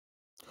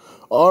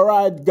All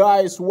right,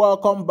 guys,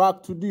 welcome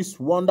back to this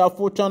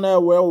wonderful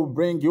channel where we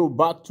bring you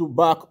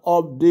back-to-back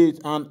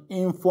updates and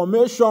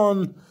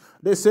information.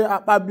 They say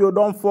Akpabio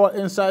don't fall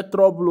inside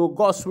trouble.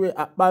 Godswill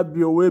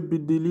Akpabio will be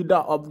the leader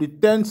of the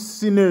 10th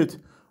Senate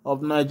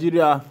of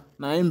Nigeria.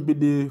 Now him be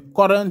the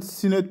current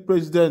Senate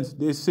president.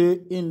 They say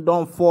him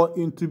don't fall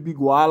into big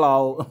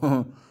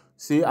wahala.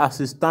 See,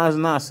 as it stands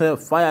now, say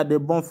fire they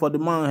burn for the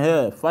man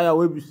here. Fire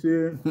will be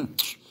say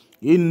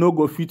he no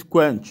go fit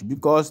quench,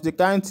 because the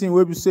kind thing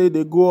wey be say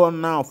they go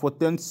on now for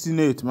 10th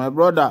Senate, my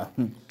brother.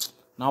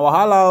 Now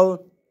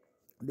wahala,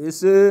 they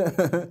say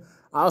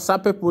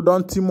outside people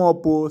don't team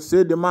up.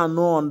 Say the man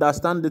no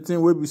understand the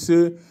thing wey be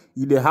say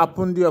e dey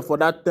happen there for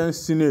that 10th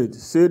Senate.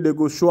 Say they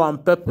go show am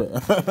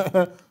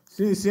pepper.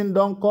 Since him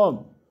don't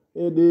come,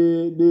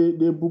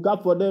 they book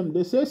up for them.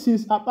 They say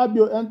since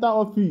Akpabio enter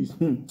office,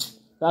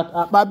 that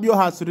Akpabio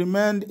has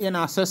remained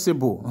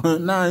inaccessible.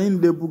 Now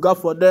in the book up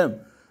for them.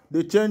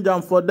 They change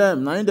them for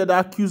them. Now, in that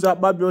accuse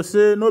Akpabio,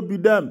 say no be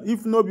them.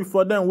 If no be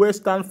for them, we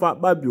stand for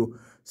Akpabio.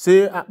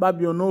 Say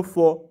Akpabio no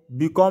for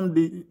become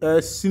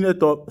the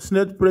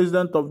Senate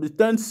president of the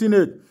 10th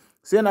Senate.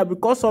 Say now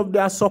because of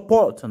their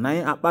support,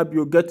 now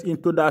Akpabio get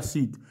into that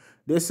seat.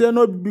 They say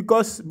no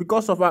because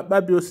of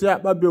Akpabio, say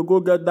Akpabio go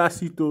get that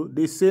seat.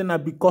 They say now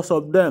because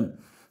of them.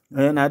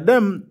 And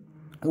them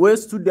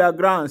waste to their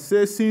ground.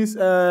 Say since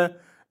the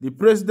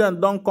president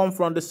don't come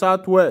from the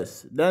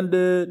southwest, then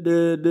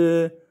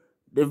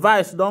the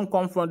vice don't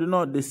come from the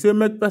north. They say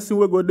make person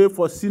we go there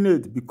for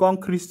Senate become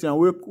Christian.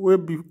 We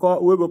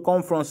go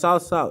come from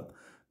south.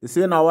 They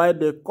say now why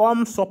they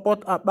come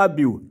support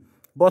Akpabio.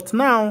 But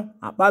now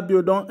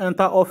Akpabio don't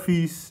enter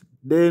office.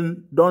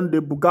 Then don't they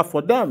buga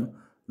for them.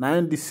 Now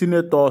in the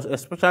senators,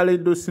 especially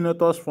those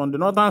senators from the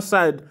northern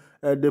side,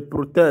 they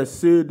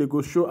protest. Say they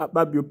go show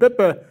Akpabio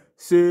paper.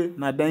 Say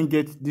now then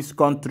get this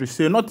country.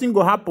 Say nothing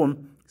go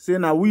happen. Say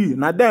now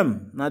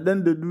them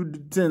they do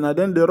the thing, now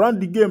then they run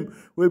the game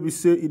where we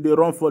say they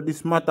run for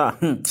this matter.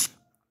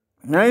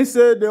 Now he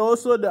say they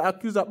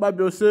accuse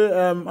Akpabio, say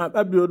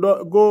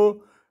Akpabio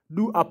go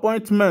do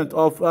appointment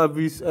of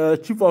his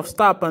chief of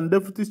staff and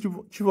deputy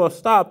chief of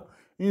staff.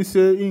 He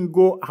say he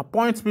go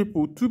appoint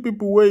people, 2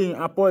 people where he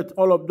appoint,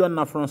 all of them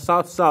are from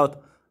south,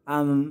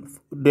 and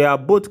they are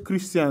both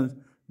Christians.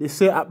 They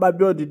say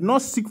Akpabio did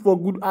not seek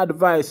for good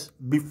advice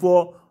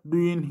before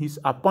doing his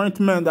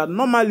appointment. That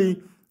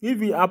normally, if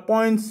he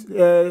appoints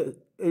a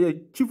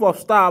chief of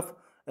staff,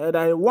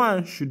 that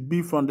one should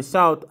be from the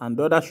south and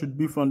the other should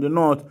be from the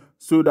north,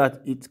 so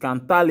that it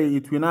can tally,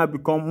 it will now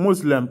become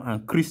Muslim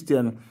and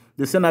Christian.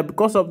 They say that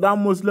because of that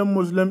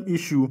Muslim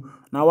issue,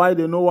 now why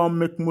they no one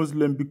make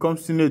Muslim become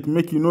Senate,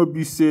 make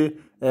be say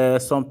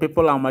some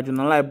people are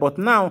marginalized. But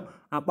now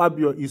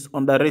Akpabio is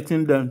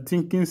underrating them,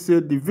 thinking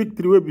say the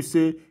victory will be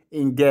say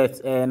in get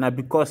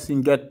because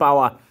in get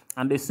power.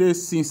 And they say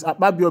since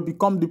Akpabio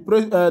become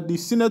the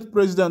Senate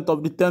president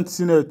of the 10th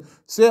Senate,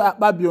 say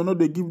Akpabio no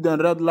they give them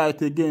red light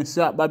again.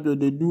 Say Akpabio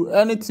they do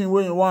anything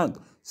when you want.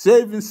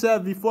 Say even say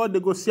before they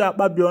go see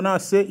Akpabio now,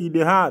 say it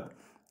they hard.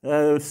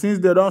 Since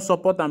they don't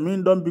support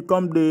him, don't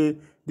become the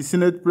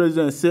Senate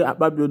president. Say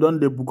Akpabio don't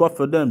they book up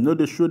for them. No,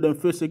 they show them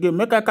face again.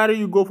 Make I carry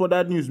you go for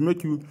that news.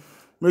 Make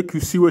you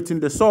see what's in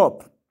the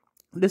shop.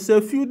 They say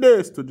a few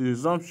days to the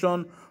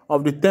resumption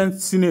of the 10th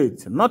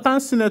Senate, northern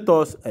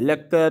senators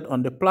elected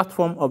on the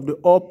platform of the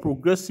All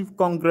Progressive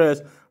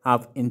Congress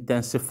have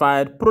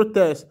intensified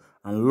protests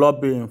and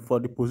lobbying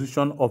for the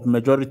position of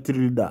majority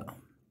leader.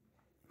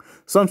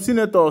 Some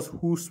senators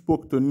who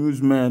spoke to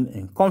newsmen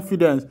in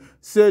confidence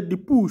said the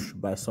push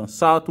by some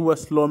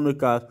southwest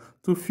lawmakers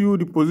to fill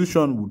the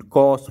position would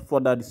cause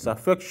further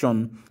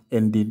disaffection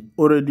in the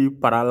already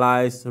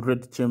paralyzed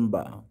Red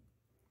Chamber.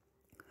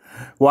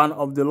 One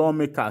of the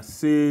lawmakers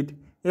said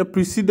a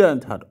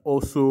precedent had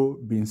also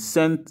been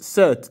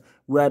set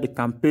where the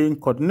campaign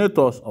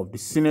coordinators of the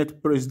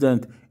Senate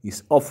president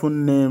is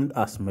often named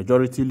as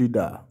majority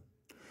leader.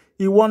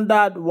 He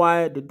wondered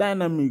why the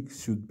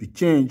dynamics should be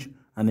changed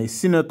and a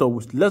senator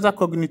with lesser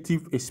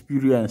cognitive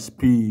experience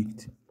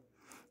speaked.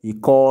 He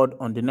called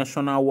on the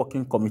National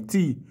Working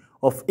Committee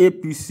of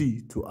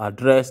APC to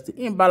address the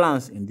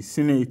imbalance in the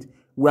Senate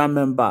where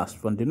members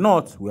from the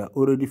north were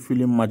already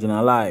feeling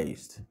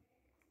marginalized.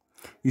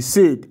 He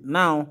said,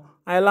 now,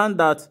 I learned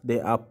that they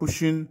are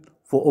pushing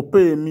for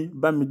Opeyemi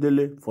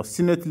Bamidele for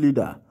Senate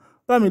leader.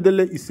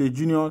 Bamidele is a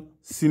junior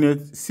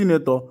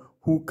senator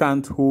who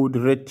can't hold the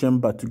Red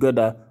Chamber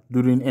together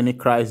during any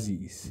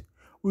crisis.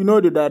 We know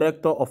the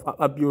director of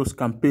Akpabio's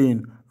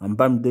campaign and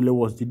Bamidele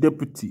was the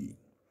deputy.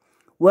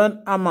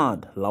 When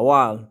Ahmad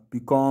Lawal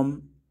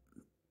became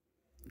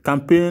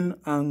campaign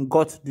and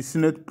got the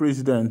Senate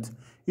president,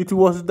 it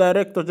was the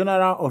director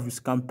general of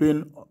his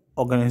campaign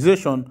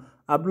organization,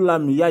 Abdullah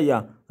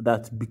Miyaya,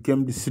 that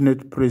became the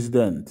Senate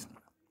president.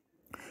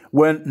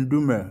 When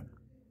Ndume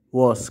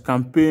was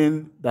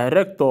campaign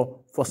director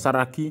for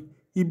Saraki,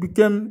 he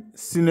became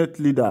Senate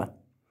leader.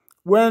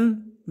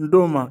 When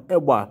Ndoma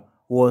Ewa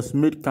was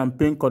made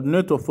campaign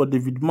coordinator for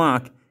David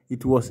Mark,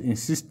 it was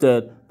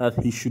insisted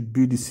that he should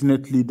be the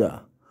Senate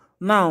leader.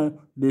 Now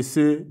they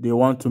say they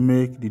want to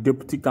make the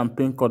deputy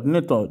campaign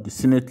coordinator the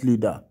Senate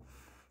leader.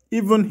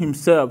 Even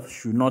himself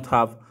should not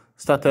have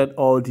started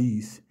all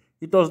this.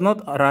 It was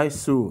not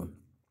arise so.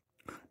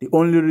 The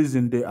only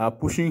reason they are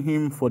pushing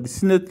him for the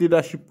Senate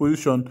leadership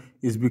position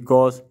is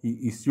because he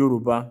is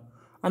Yoruba.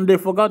 And they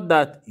forgot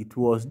that it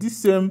was this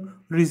same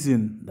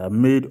reason that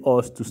made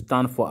us to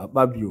stand for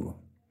Akpabio.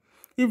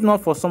 If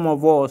not for some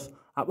of us,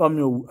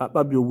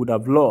 Akpabio would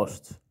have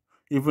lost.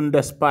 Even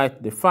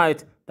despite the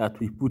fight that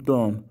we put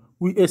on,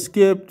 we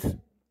escaped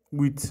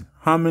with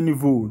how many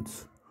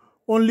votes?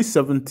 Only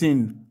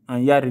 17,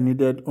 and Yari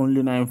needed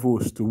only 9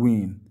 votes to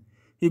win.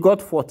 He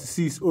got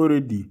 46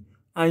 already,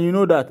 and you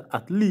know that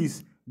at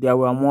least there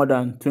were more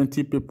than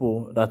 20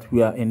 people that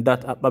were in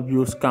that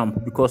Akpabio's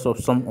camp because of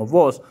some of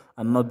us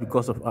and not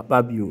because of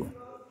Akpabio.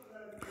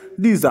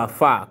 These are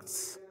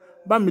facts.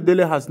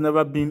 Bamidele has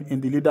never been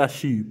in the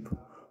leadership.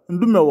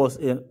 Ndume was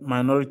a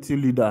minority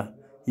leader.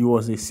 He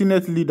was a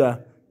Senate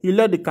leader. He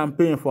led the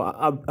campaign for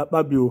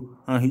Akpabio,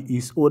 and he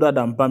is older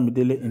than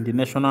Bamidele in the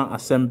National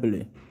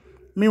Assembly.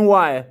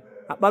 Meanwhile,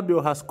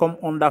 Akpabio has come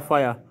under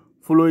fire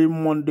following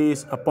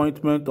Monday's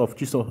appointment of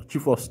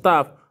Chief of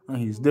Staff and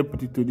his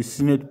deputy to the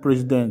Senate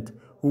President,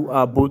 who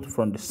are both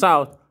from the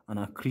South and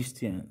are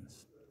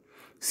Christians.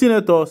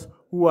 Senators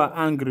who are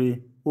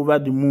angry over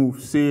the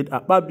move said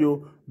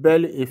Akpabio,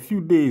 barely a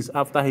few days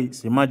after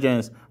his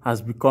emergence,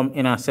 has become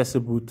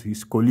inaccessible to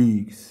his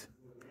colleagues.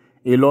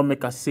 A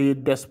lawmaker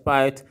said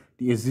despite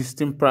the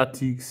existing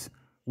practice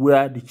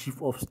where the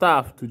Chief of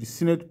Staff to the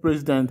Senate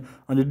President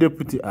and the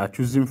deputy are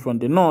chosen from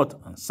the North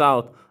and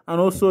South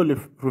and also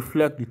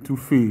reflect the two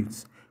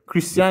faiths,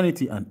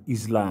 Christianity and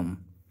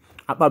Islam,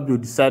 Akpabio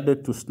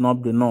decided to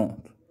snub the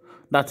North.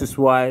 That is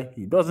why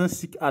he doesn't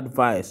seek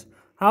advice.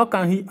 How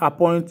can he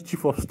appoint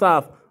Chief of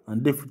Staff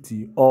and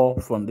deputy all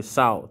from the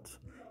South?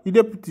 The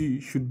deputy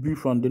should be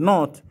from the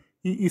North.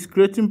 He is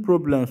creating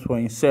problems for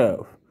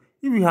himself.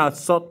 If he had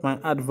sought my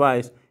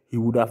advice, he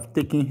would have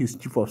taken his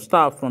Chief of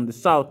Staff from the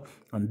South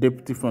and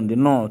deputy from the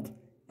North.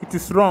 It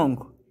is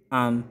wrong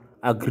and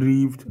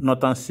aggrieved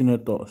Northern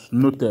senators.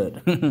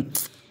 Noted.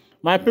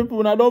 My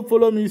people, now don't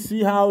follow me.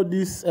 See how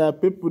these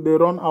people, they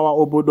run our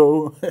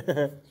obodo.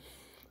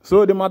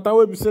 So the matter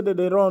will be said that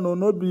they run will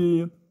not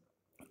be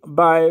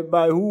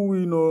by who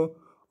we know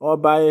or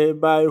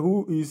by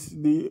who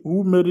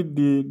made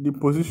the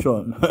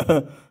position.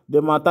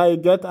 The matter you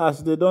get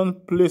as they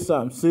don't place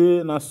them.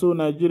 Say na so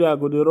Nigeria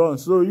go they run.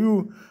 So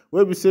you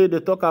when we say they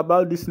talk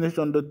about this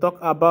nation, they talk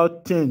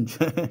about change.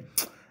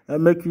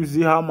 And make you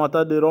see how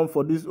matter they run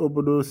for this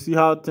obodo, see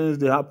how things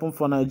they happen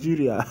for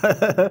Nigeria.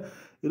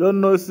 You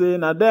don't know, say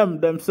na them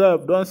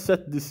themselves don't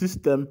set the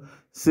system,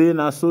 say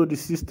na so the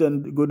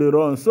system go they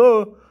run.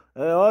 So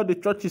all the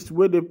churches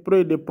where they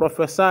pray, they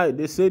prophesy,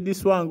 they say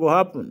this one go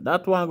happen,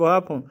 that one go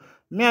happen.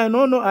 Me, I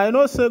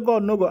know say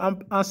God no go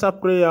answer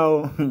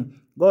prayer.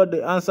 God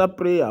they answer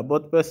prayer,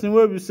 but person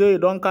where we say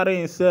don't carry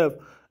himself,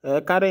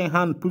 carry in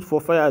hand put for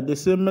fire. They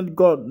say make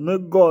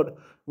God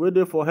where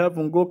they for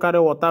heaven go carry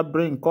water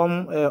bring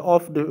come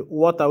off the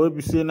water where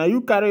we say now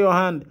you carry your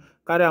hand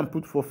carry and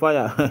put for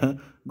fire.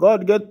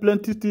 God get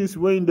plenty things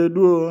when they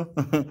do.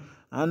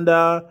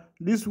 And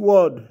this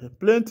world,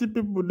 plenty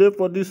people there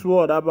for this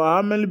world. About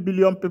how many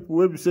billion people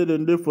will be say they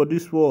there for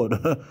this world?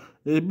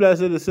 They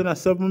say na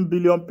 7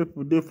 billion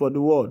people there for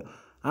the world.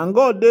 And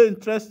God they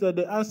interested,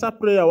 they answer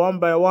prayer one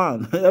by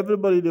one.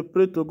 Everybody they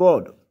pray to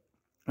God.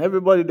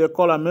 Everybody they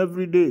call him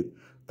every day.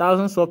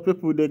 Thousands of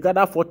people they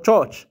gather for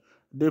church.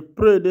 They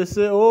pray, they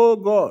say, oh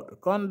God,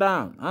 come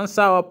down,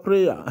 answer our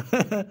prayer.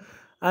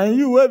 And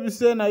you will be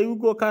saying, now you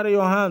go carry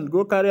your hand,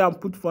 go carry and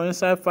put for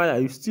inside fire.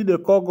 You still they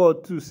call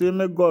God too, say,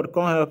 make God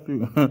come help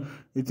you.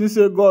 You think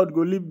say God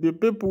go leave the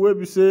people will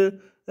be say,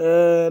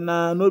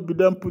 nah, no be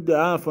them put their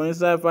hand for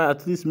inside fire,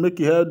 at least make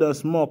it help them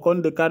small.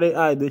 Come they carry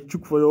eye, they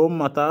chook for your own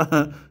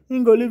matter.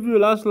 He go leave you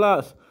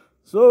last.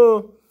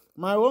 So,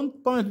 my one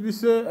point be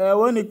say,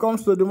 when it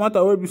comes to the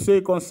matter where we say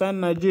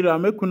concern Nigeria,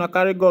 make una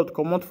carry God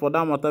come out for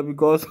that matter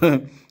because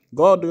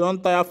God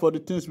don't tire for the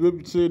things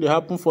we say they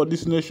happen for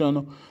this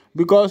nation.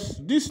 Because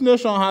this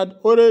nation had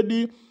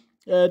already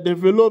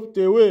developed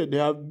a way, they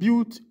have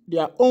built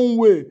their own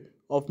way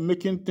of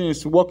making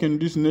things work in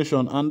this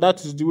nation, and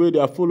that is the way they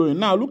are following.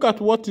 Now, look at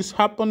what is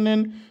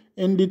happening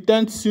in the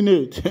 10th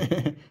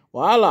Senate.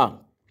 Voila.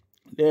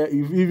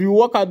 If you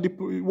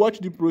watch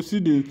the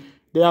proceedings,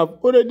 they have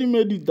already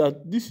made it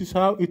that this is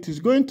how it is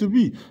going to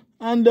be.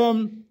 And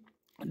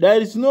there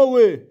is no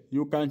way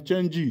you can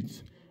change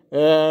it.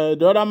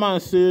 The other man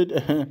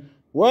said,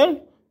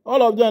 well,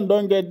 all of them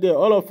don't get there.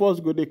 All of us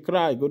go they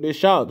cry, go they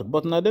shout.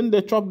 But now then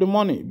they chop the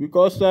money.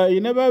 Because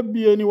it never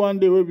be any one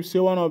day where we say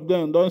one of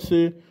them don't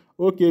say,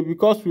 okay,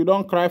 because we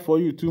don't cry for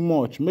you too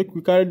much, make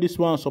we carry this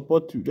one and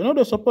support you. They know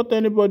they support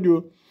anybody.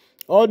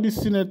 All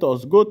these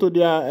senators go to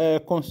their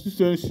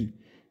constituency.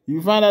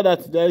 You find out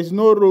that there is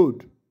no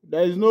road.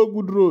 There is no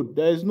good road.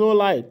 There is no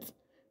light.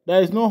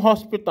 There is no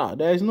hospital.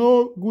 There is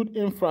no good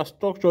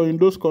infrastructure in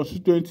those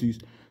constituencies.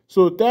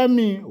 So tell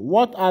me,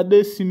 what are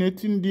they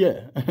senating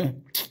there?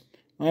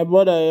 My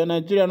brother,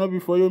 Nigeria no be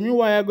for you.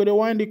 Meanwhile, I go to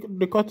wind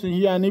the curtain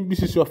here, and if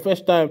this is your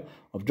first time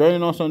of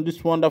joining us on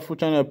this wonderful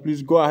channel,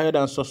 please go ahead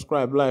and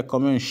subscribe, like,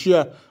 comment,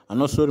 share,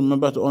 and also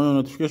remember to on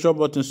the notification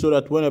button so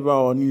that whenever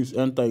our news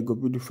enter, you go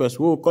be the first.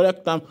 We will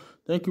collect them.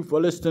 Thank you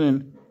for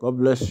listening. God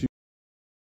bless you.